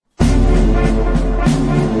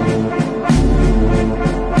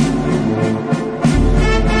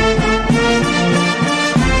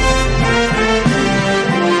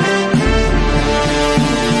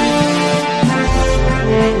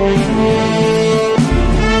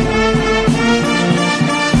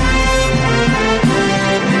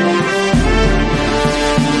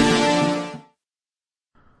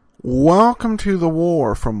Welcome to The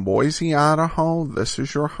War from Boise, Idaho. This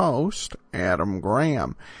is your host, Adam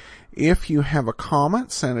Graham. If you have a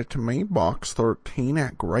comment, send it to me,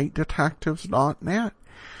 box13@greatdetectives.net.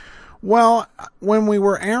 Well, when we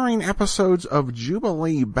were airing episodes of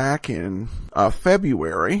Jubilee back in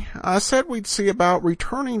February, I said we'd see about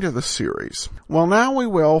returning to the series. Well, now we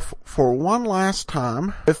will for one last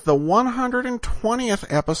time with the 120th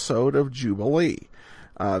episode of Jubilee.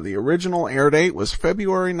 The original air date was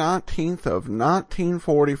February 19th of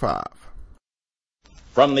 1945.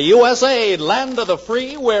 From the USA, land of the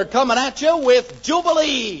free, we're coming at you with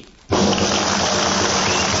Jubilee.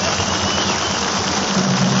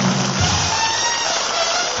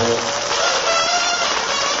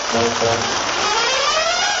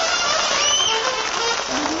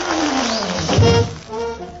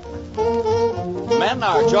 Men,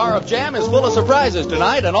 our jar of jam is full of surprises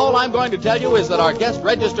tonight, and all I'm going to tell you is that our guest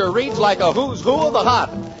register reads like a who's who of the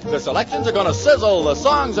hot. The selections are going to sizzle, the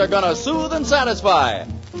songs are going to soothe and satisfy.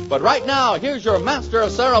 But right now, here's your master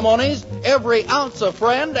of ceremonies, every ounce a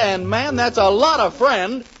friend, and man, that's a lot of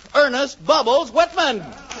friend, Ernest Bubbles Whitman.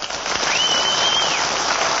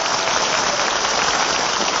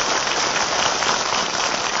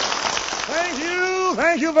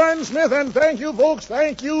 Thank you, Vine Smith, and thank you, folks.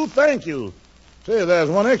 Thank you. Say, there's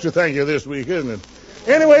one extra thank you this week, isn't it?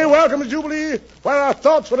 Anyway, welcome to Jubilee, where our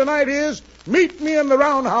thoughts for tonight is, meet me in the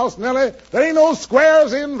roundhouse, Nellie. There ain't no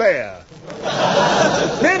squares in there.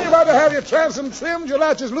 Then you're about to have your transom trimmed, your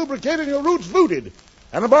latches lubricated, and your roots booted.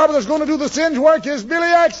 And the barber that's going to do the singe work is Billy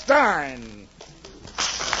Eckstein.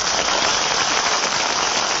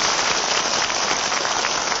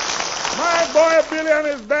 My boy Billy and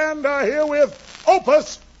his band are here with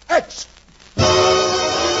Opus X.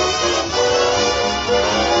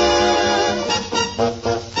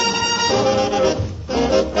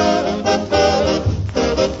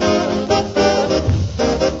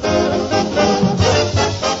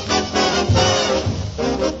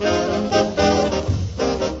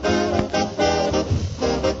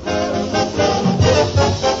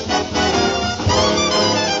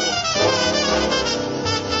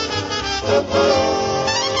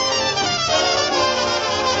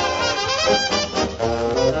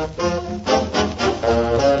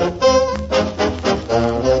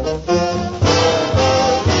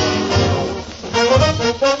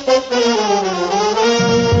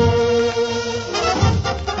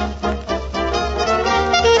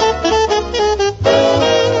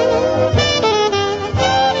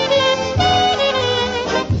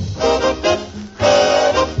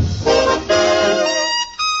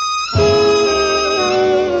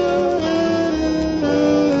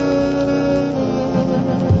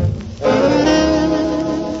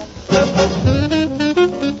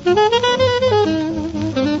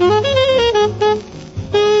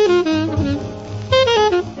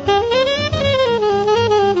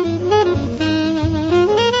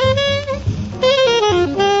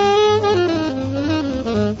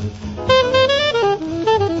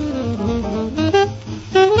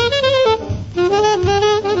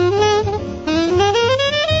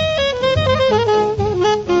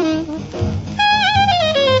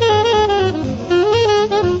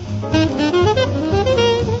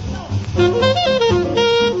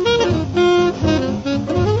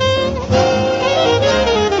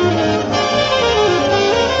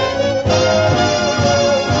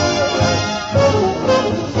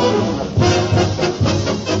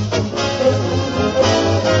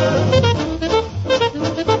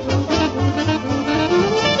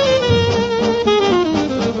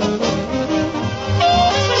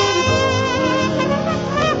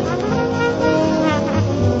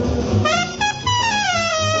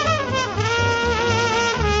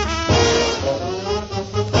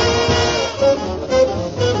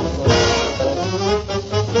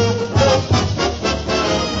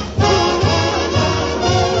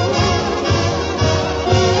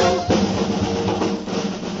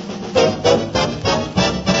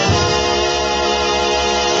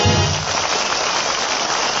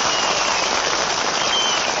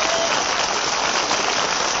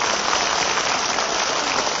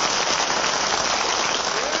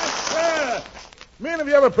 Men, have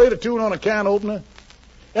you ever played a tune on a can opener?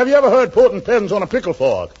 Have you ever heard Portin' Peasants on a pickle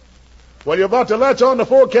fork? Well, you're about to latch on to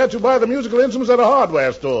four cats who buy the musical instruments at a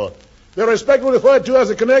hardware store. They're respectfully referred to as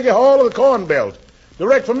the Carnegie Hall of the Corn Belt.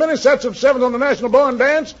 Direct from many sets of sevens on the National Barn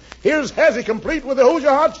Dance, here's Hazzy complete with the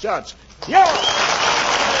Hoosier Hot Shots. Yeah!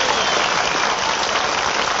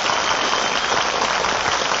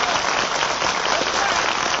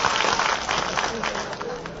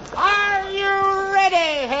 Are you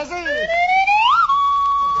ready, Hazzy?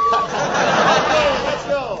 Okay, let's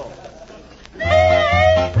go.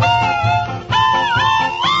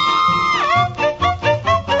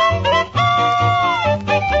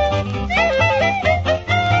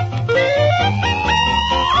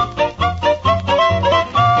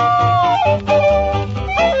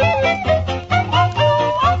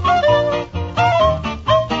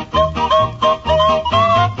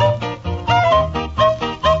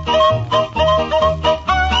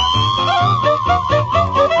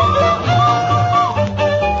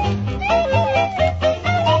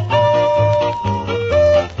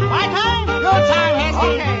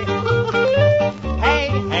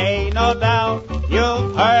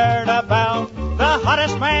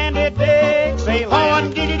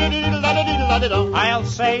 da-di-dum. I'll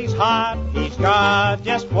say he's hot, he's got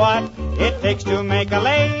just what it takes to make a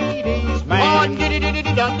lady's man.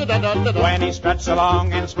 When he struts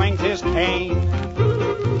along and swings his cane,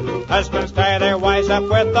 husbands tie their wives up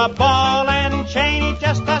with a ball and chain. He's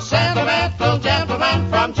just a Sentimental gentleman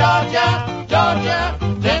from Georgia, Georgia,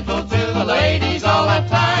 gentle to the ladies all the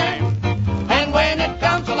time. And when it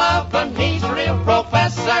comes to loving, he's a real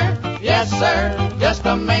professor. Yes, sir, just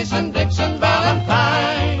a Mason-Dixon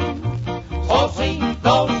Valentine. So see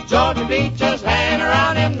those Georgia peaches hang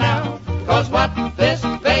around him now. 'Cause what this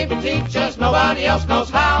baby teaches, nobody else knows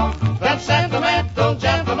how. That sentimental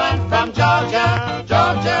gentleman from Georgia,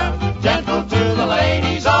 Georgia, gentle to the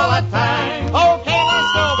ladies all the time. Okay,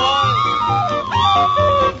 let's go, boys.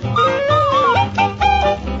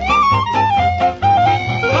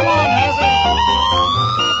 Come on, Hazard.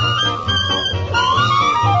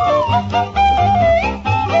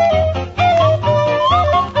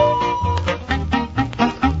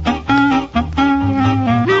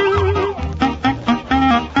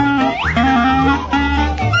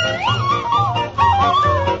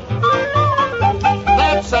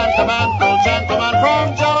 That sentimental gentleman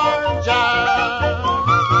from Georgia.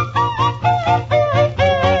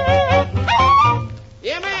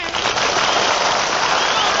 Yeah, man.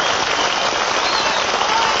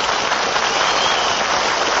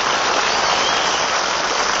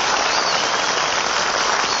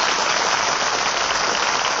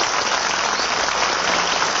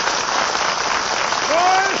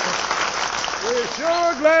 Boys, we're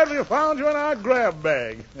sure glad we found you in our grab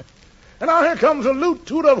bag. And now here comes a loot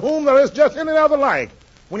toot of whom there is just any other like.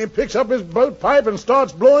 When he picks up his boat pipe and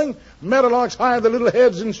starts blowing, meadowlarks hide their little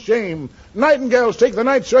heads in shame. Nightingales take the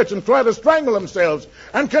night search and try to strangle themselves.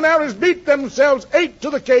 And canaries beat themselves 8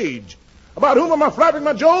 to the cage. About whom am I flapping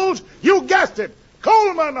my jowls? You guessed it,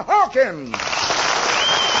 Coleman Hawkins.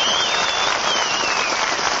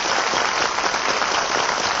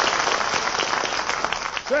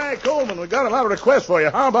 Say, Coleman, we got a lot of requests for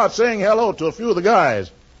you. How about saying hello to a few of the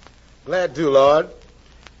guys? Glad to, Lord.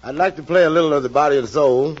 I'd like to play a little of the body and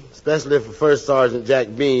soul, especially for First Sergeant Jack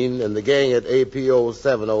Bean and the gang at APO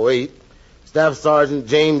 708, Staff Sergeant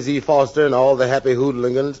James E. Foster and all the happy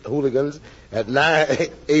hooligans at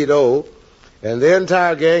 980, and the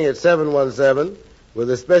entire gang at 717, with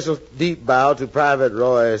a special deep bow to Private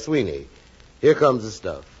Roy Sweeney. Here comes the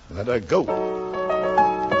stuff. Let her go.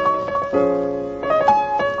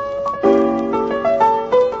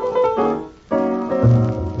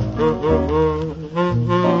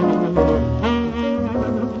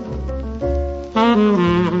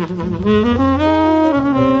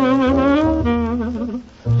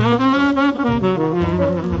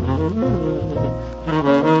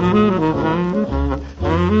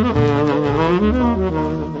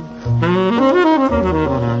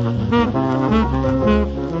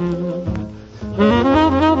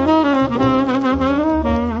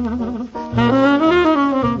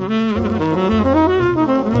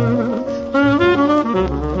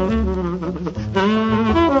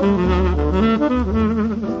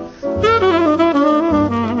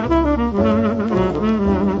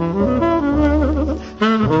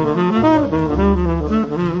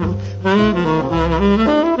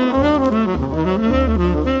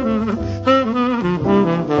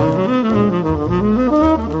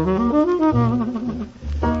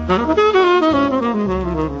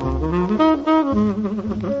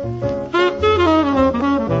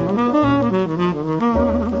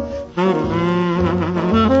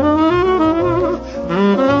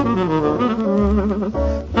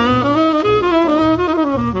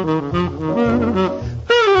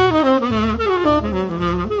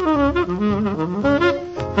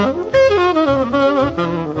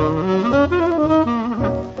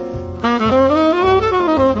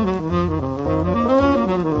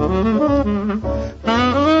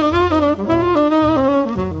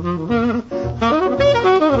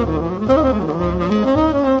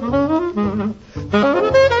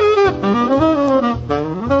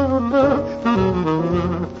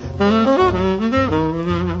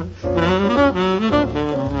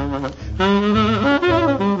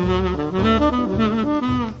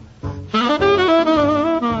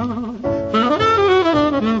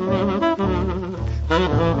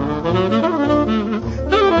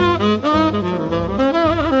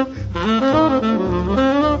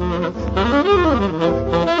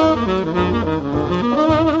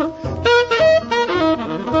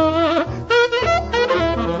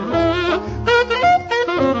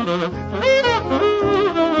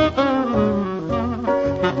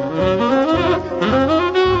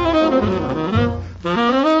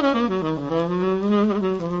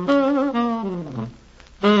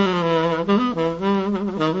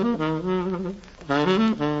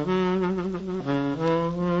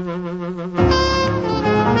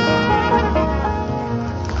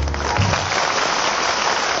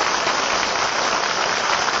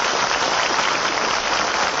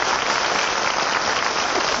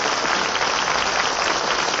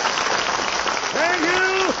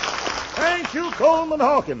 Thank you, Coleman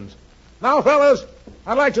Hawkins. Now, fellas,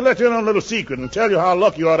 I'd like to let you in on a little secret and tell you how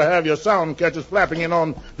lucky you are to have your sound catchers flapping in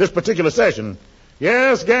on this particular session.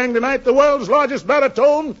 Yes, gang, tonight the world's largest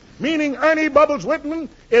baritone, meaning Ernie Bubbles Whitman,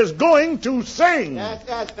 is going to sing. Yes,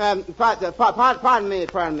 pardon me,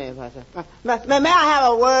 Pastor. May I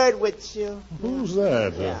have a word with you? Who's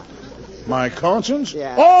that? Yeah. My conscience?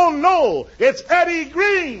 Yeah. Oh, no, it's Eddie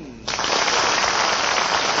Green.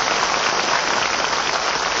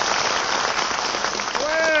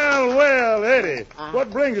 Well, Eddie,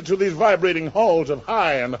 what brings you to these vibrating halls of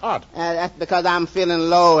high and hot? That's because I'm feeling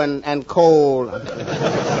low and cold.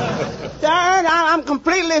 I'm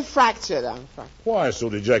completely fractured. Why so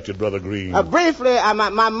dejected, Brother Green? Briefly,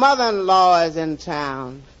 my mother-in-law is in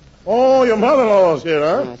town. Oh, your mother-in-law's here,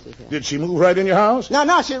 huh? Yes, she's here. Did she move right in your house?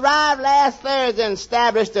 No, she arrived last Thursday and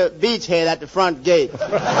established a beachhead at the front gate.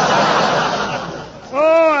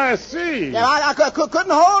 Oh, I see. Yeah, I couldn't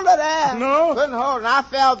hold her there. No? Couldn't hold her. And I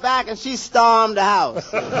fell back and she stormed the house.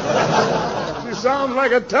 She sounds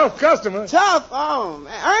like a tough customer. Tough? Oh,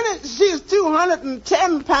 man. Ernest, she's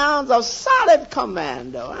 210 pounds of solid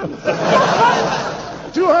commando.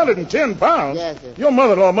 210 pounds? Yes. Your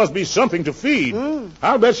mother-in-law must be something to feed.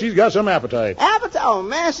 I'll bet she's got some appetite. Appetite? Oh,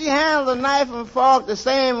 man, she handles a knife and fork the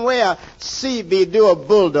same way a CB do a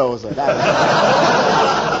bulldozer.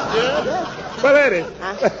 But, Eddie,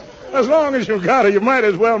 as long as you got her, you might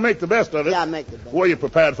as well make the best of it. Yeah, I make the best. Were you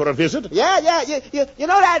prepared for a visit? Yeah. You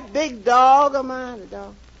know that big dog of mine, the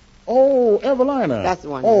dog? Oh, Evelina. That's the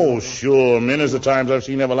one. Oh, sure. Many's the times I've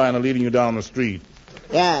seen Evelina leading you down the street.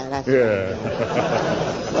 Yeah, that's Yeah.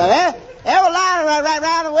 Well, Evelina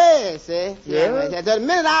ran away, see? Yeah? The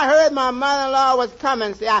minute I heard my mother-in-law was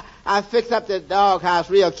coming, see, I fixed up the doghouse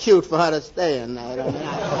real cute for her to stay in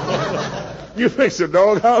there. You fixed a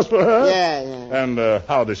doghouse for her? Yeah. And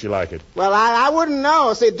how does she like it? Well, I wouldn't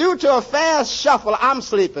know. See, due to a fast shuffle, I'm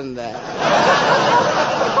sleeping there.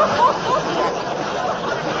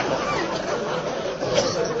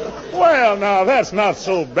 Well, now, that's not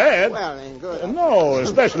so bad. Well, it ain't good. No,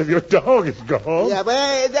 especially if your dog is gone. Yeah,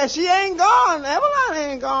 but she ain't gone. Evelina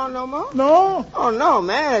ain't gone no more. No? Oh, no,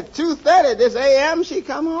 man. At 2:30 this a.m., she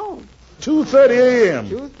come home. 2:30 a.m.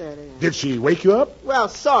 2:30. Did she wake you up? Well,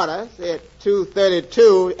 sort of. At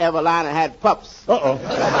 2:32, Evelina had pups. Uh-oh.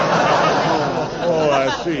 Oh, I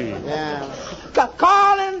see. Yeah.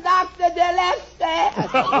 Calling Dr. Gillespie.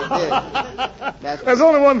 There's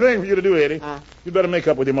only one thing for you to do, Eddie. Huh? You'd better make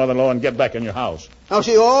up with your mother-in-law and get back in your house.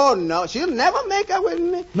 Oh, no. She'll never make up with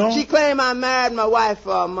me. No? She claimed I married my wife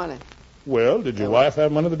for money. Well, did your wife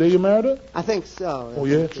have money the day you married her? I think so. Oh,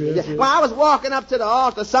 yes. When I was walking up to the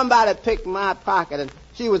altar, somebody picked my pocket, and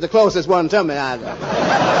she was the closest one to me.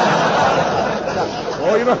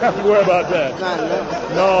 Oh, you don't have to worry about that.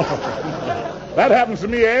 No. That happens to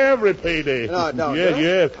me every payday. No, it don't.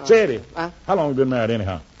 Yes. Say, Eddie, how long have you been married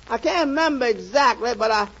anyhow? I can't remember exactly, but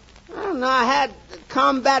I don't know. I had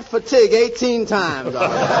combat fatigue 18 times.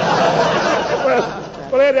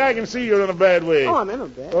 Well, Eddie, I can see you're in a bad way. Oh, I'm in a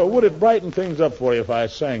bad. Would it brighten things up for you if I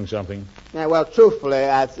sang something? Yeah, well, truthfully,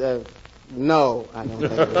 no, I don't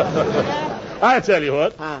think it. I tell you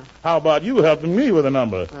what. Huh? How about you helping me with a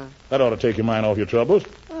number? That ought to take your mind off your troubles.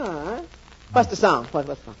 All right. What's the song? What's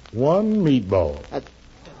the song? One meatball.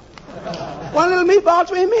 One little meatball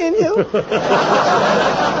between me and you.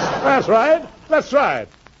 That's right. Let's try it.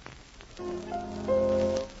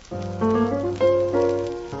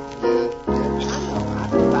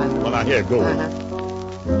 Well, now, here it goes.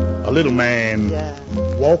 A little man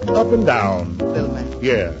walked up and down. Little man.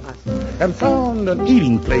 Yeah. And found an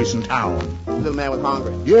eating place in town. Little man was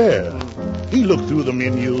hungry. Yeah. He looked through the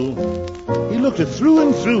menu. He looked it through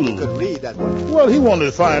and through. Could read that one. Well, he wanted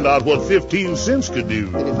to find out what 15 cents could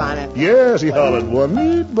do. Did he find it? Yes, he hollered, one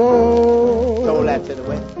meatball. Sold that to the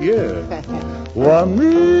way. Yeah. One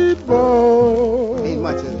meatball. Ain't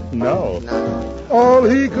much, is it? No. No. All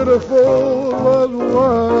he could afford was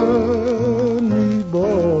one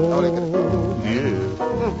meatball. All he could afford. Yeah.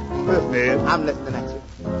 Listen, Ed. I'm listening at you.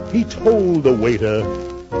 He told the waiter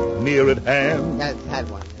near at hand Had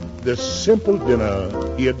one. the simple dinner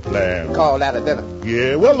he had planned. Call that a dinner.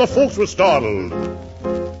 Yeah, well, the folks were startled.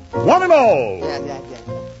 One and all. Yeah.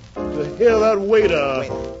 To hear that waiter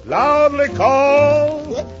loudly call.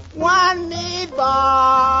 One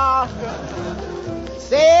meatball.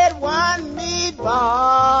 Said one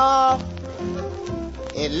meatball.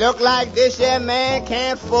 It looked like this here man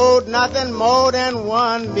can't afford nothing more than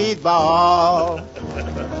one meatball.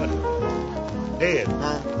 Ed,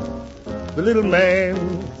 the little man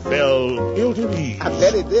fell ill to ease. I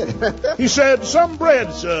bet he did. He said, "Some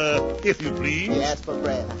bread, sir, if you please." He asked for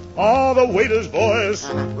bread. Oh, the waiter's voice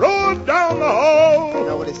roared down the You hall.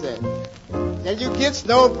 know what he said? Can you get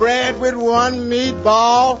no bread with one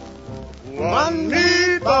meatball? One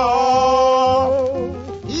meatball.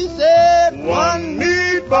 He said One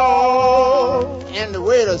meatball. And the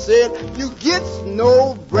waiter said, you get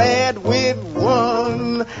no bread with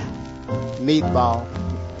one meatball.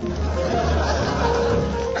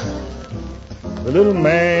 The little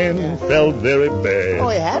man felt very bad. Oh,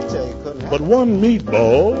 he had to. He couldn't have. But one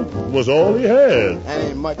meatball was all he had. And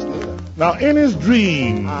ain't much neither. Now, in his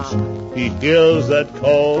dreams, he hears that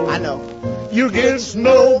call. I know. You get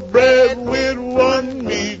no bread with one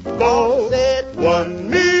meatball. Said One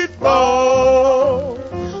meatball.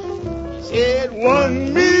 said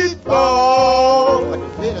One meatball. But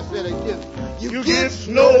the waiter said again, You get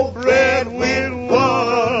no bread with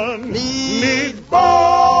one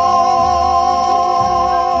meatball.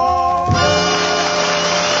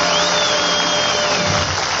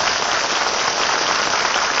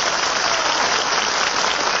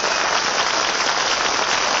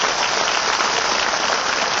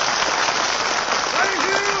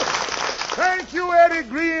 Thank you, Eddie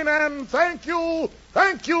Green, and thank you,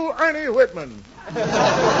 Ernie Whitman.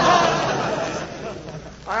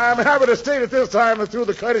 I'm happy to state at this time that through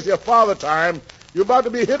the courtesy of Father Time, you're about to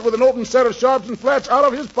be hit with an open set of sharps and flats out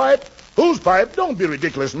of his pipe. Whose pipe? Don't be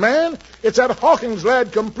ridiculous, man. It's that Hawkins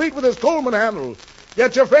lad, complete with his Coleman handle.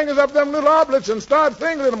 Get your fingers up them little oblets and start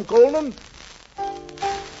fingering them, Coleman.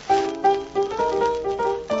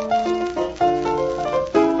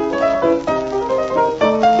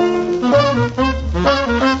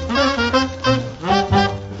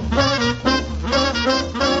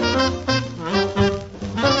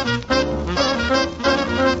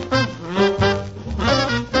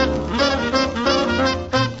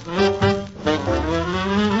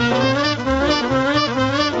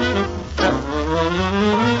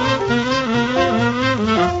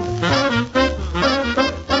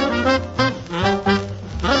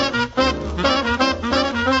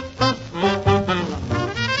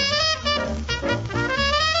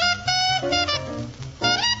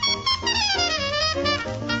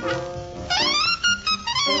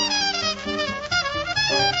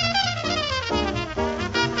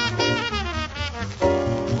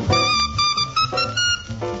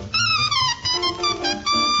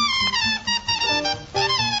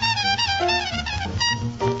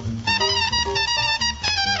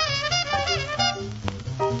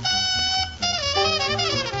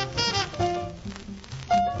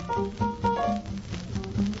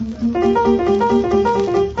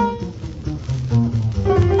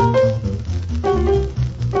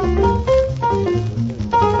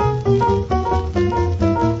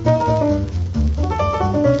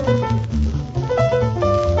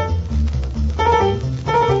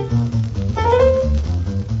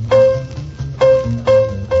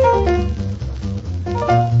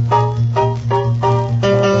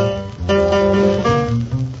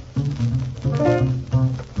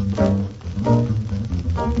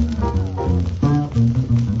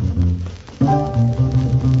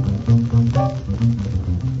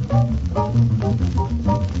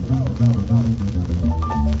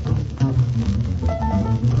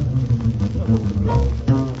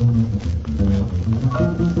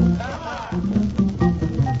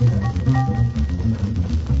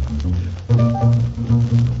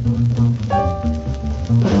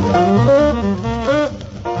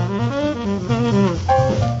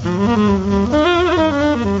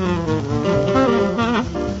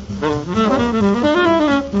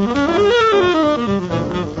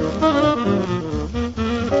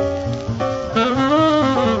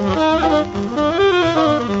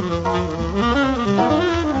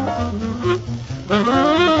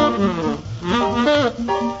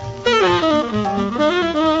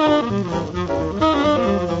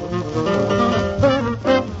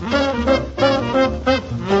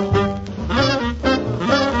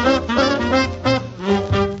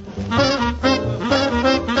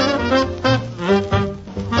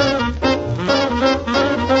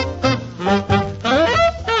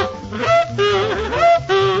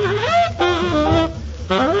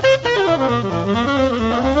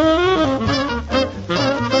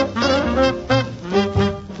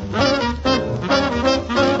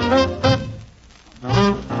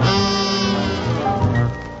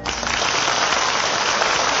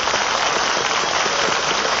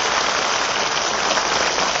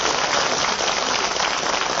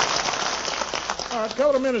 A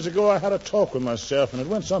couple of minutes ago, I had a talk with myself, and it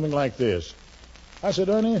went something like this. I said,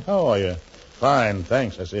 Ernie, how are you? Fine,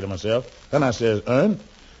 thanks, I say to myself. Then I says, Ern,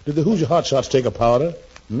 Did the Hoosier Hotshots take a powder?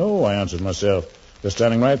 No, I answered myself. They're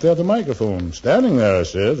standing right there at the microphone. Standing there, I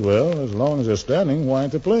says. Well, as long as they're standing, why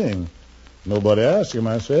aren't they playing? Nobody asked him,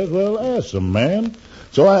 I says. Well, ask them, man.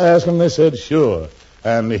 So I asked them, they said, sure.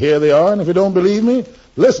 And here they are, and if you don't believe me,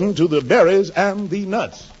 listen to the berries and the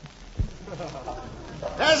nuts.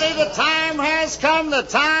 Desi, the time has come, the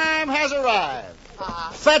time has arrived.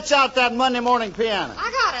 Fetch out that Monday morning piano.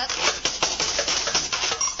 I got it.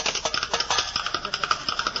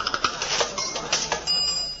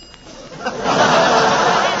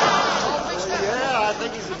 Yeah, I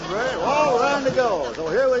think he's ready. All round to go. So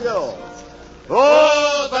here we go.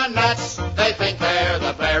 Oh, the nuts, they think they're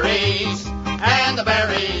the berries. And the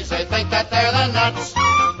berries, they think that they're the nuts.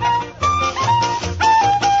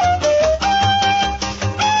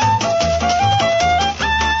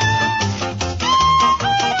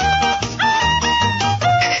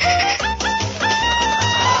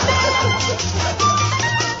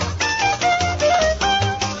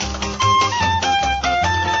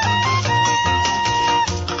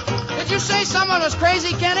 Someone was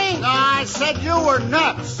crazy, Kenny? No, I said you were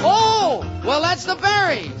nuts. Oh, well, that's the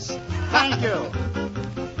berries. Thank you.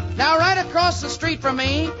 Now, right across the street from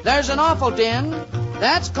me, there's an awful din.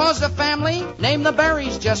 That's 'cause the family named the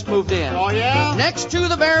Berries just moved in. Oh, yeah? Next to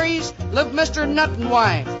the Berries lived Mr. Nut and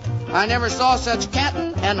wife. I never saw such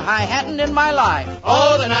cattin' and high-hattin' in my life.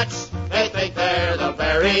 Oh, the nuts, they think they're the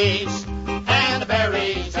berries. And the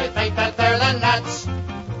berries, they think that they're the nuts.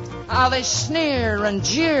 How they sneer and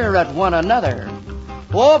jeer at one another.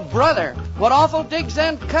 Oh, brother, what awful digs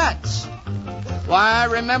and cuts. Why, I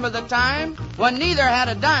remember the time when neither had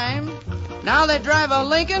a dime. Now they drive a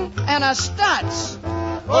Lincoln and a Stutz.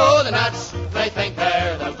 Oh, the nuts, they think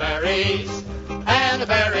they're the berries. And the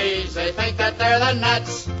berries, they think that they're the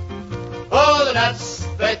nuts. Oh, the nuts,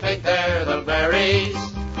 they think they're the berries.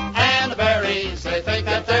 And the berries, they think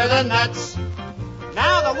that they're the nuts.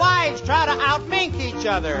 Now the wives try to outmink each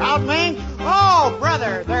other. Outmink? Oh,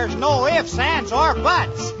 brother, there's no ifs, ands, or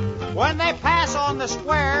buts. When they pass on the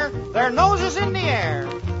square, their noses in the air.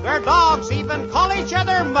 Their dogs even call each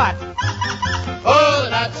other mutt. Oh, the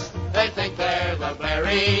nuts, they think they're the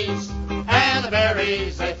berries. And the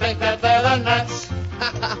berries, they think that they're the nuts.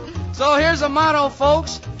 So here's a motto,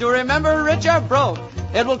 folks, to remember rich or broke.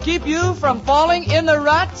 It will keep you from falling in the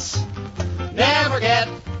ruts. Never get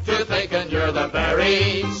to thinking you're the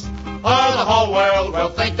berries, or the whole world will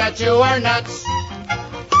think that you are nuts.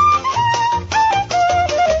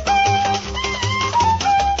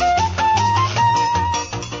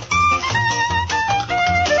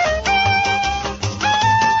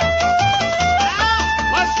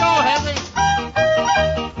 Let's go, Henry.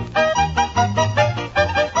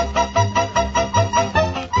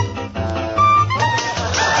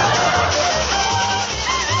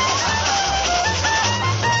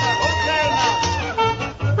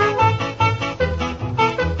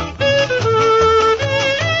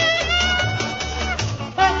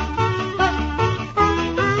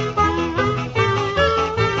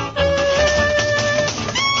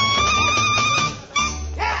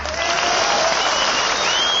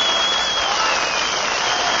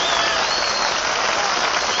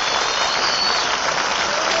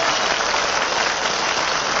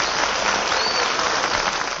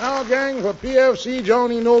 Now, gang, for PFC,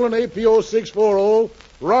 Johnny Nolan, APO 640,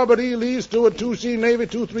 Robert E. Lee, Stewart 2C, Navy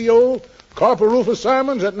 230, Corporal Rufus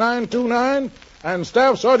Simons at 929, and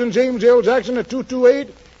Staff Sergeant James L. Jackson at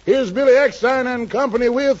 228, here's Billy Eckstein and company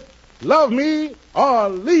with Love Me or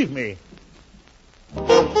Leave Me.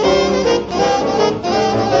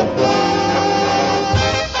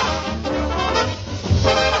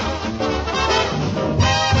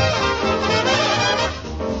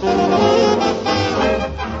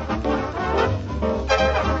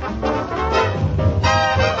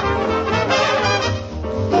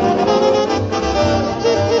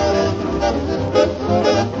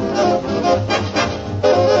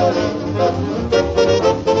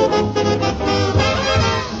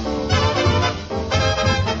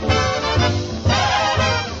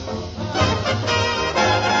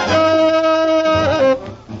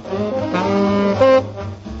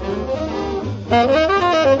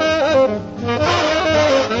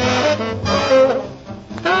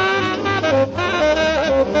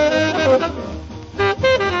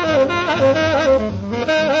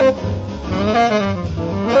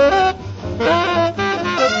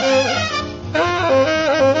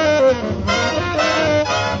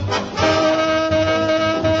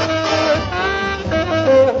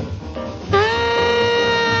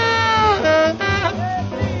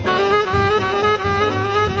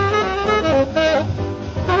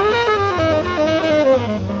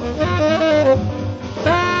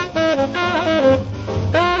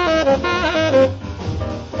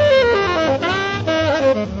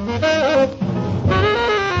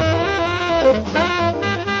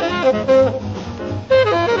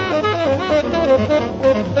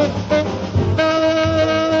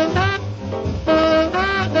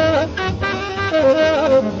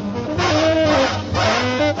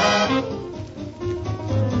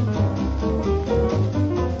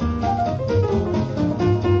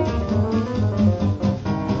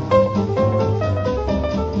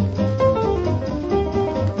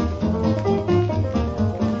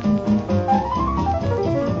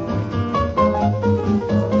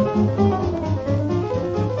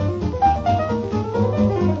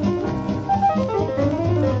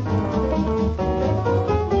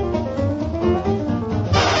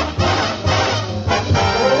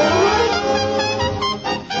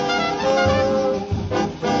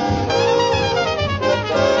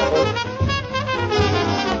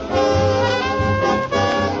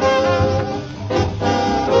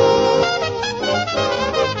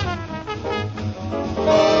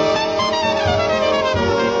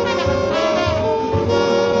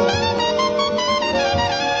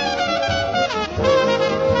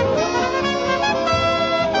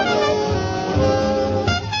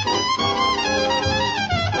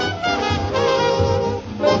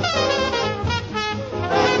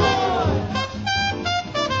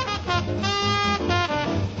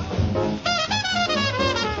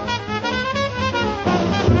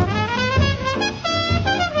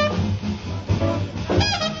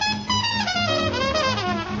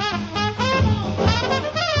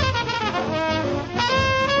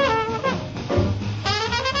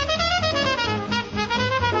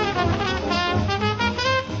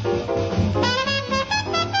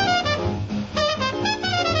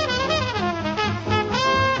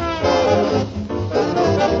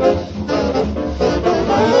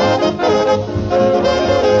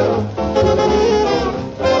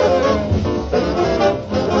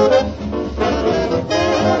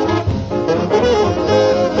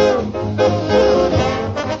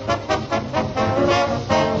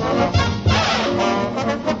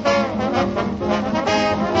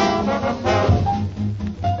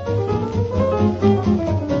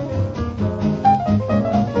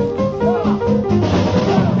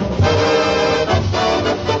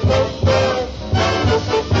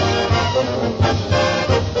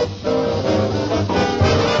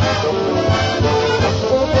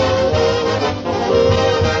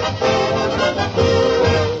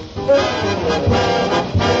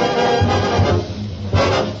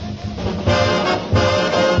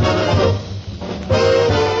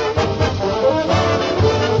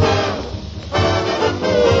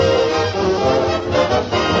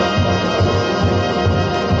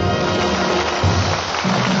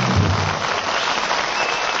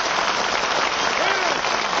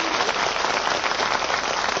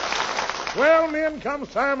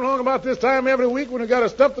 Comes time along about this time every week when we got to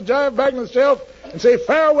stuff the jive back in the shelf and say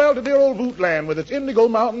farewell to dear old Bootland with its indigo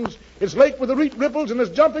mountains, its lake with the reed ripples, and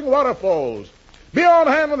its jumping waterfalls. Be on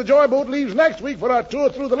hand when the joy boat leaves next week for our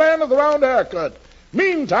tour through the land of the round haircut.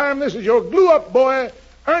 Meantime, this is your glue-up boy,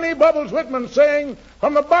 Ernie Bubbles Whitman, saying,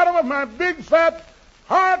 from the bottom of my big fat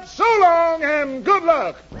heart, so long and good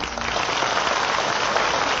luck.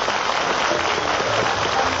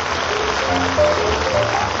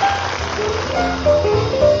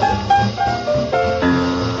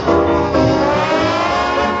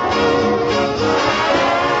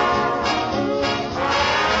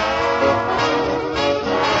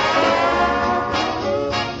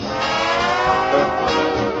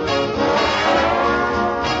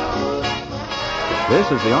 This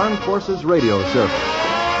is the Armed Forces Radio Service.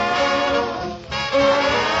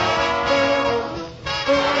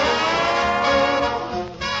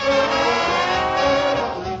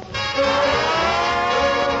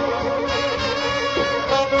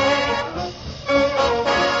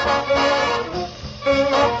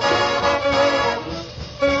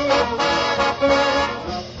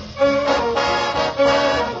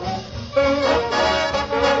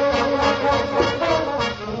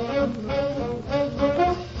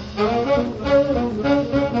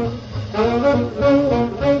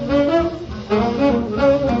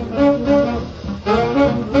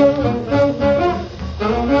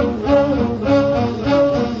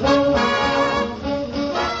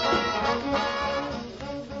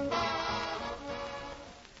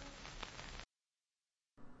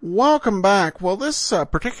 Welcome back. Well, this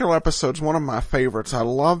particular episode's one of my favorites. I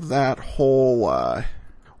love that whole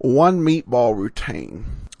one meatball routine.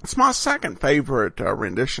 It's my second favorite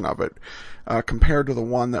rendition of it compared to the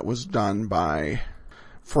one that was done by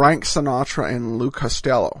Frank Sinatra and Lou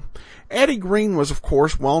Costello. Eddie Green was, of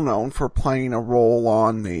course, well known for playing a role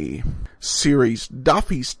on the series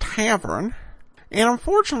Duffy's Tavern, And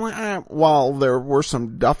unfortunately, while there were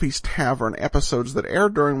some Duffy's Tavern episodes that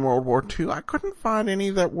aired during World War II, I couldn't find any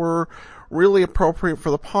that were really appropriate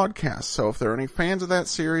for the podcast. So if there are any fans of that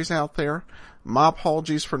series out there, my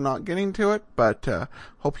apologies for not getting to it, but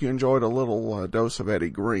hope you enjoyed a little dose of Eddie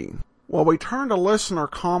Green. Well, we turn to listener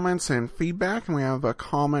comments and feedback, and we have a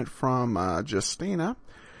comment from Justina,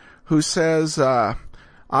 who says, I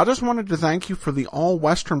just wanted to thank you for the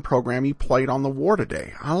all-Western program you played on the war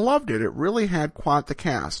today. I loved it. It really had quite the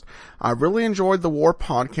cast. I really enjoyed the war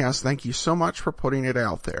podcast. Thank you so much for putting it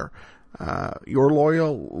out there. Your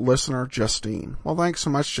loyal listener, Justine. Well, thanks so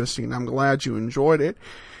much, Justine. I'm glad you enjoyed it.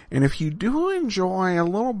 And if you do enjoy a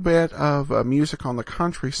little bit of music on the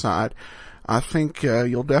countryside, I think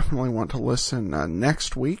you'll definitely want to listen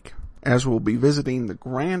next week, as we'll be visiting the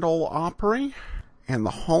Grand Ole Opry and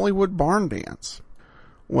the Hollywood Barn Dance.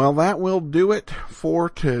 Well, that will do it for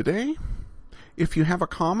today. If you have a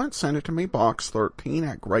comment, send it to me,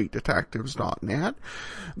 box13@greatdetectives.net.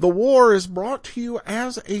 The War is brought to you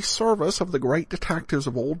as a service of the Great Detectives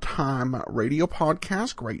of Old Time radio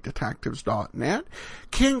podcast, greatdetectives.net.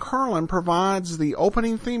 Ken Curlin provides the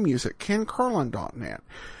opening theme music, kencurlin.net.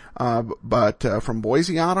 But from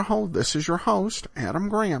Boise, Idaho, this is your host, Adam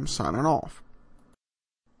Graham, signing off.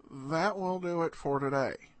 That will do it for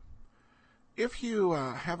today. If you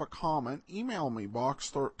have a comment, email me,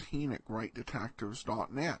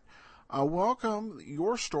 box13@greatdetectives.net. I welcome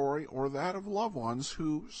your story or that of loved ones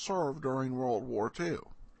who served during World War II.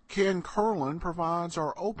 Ken Curlin provides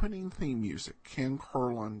our opening theme music,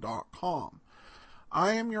 kencurlin.com.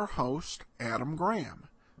 I am your host, Adam Graham.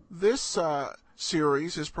 This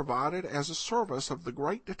series is provided as a service of the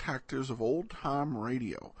Great Detectives of Old Time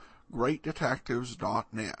Radio,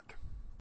 greatdetectives.net.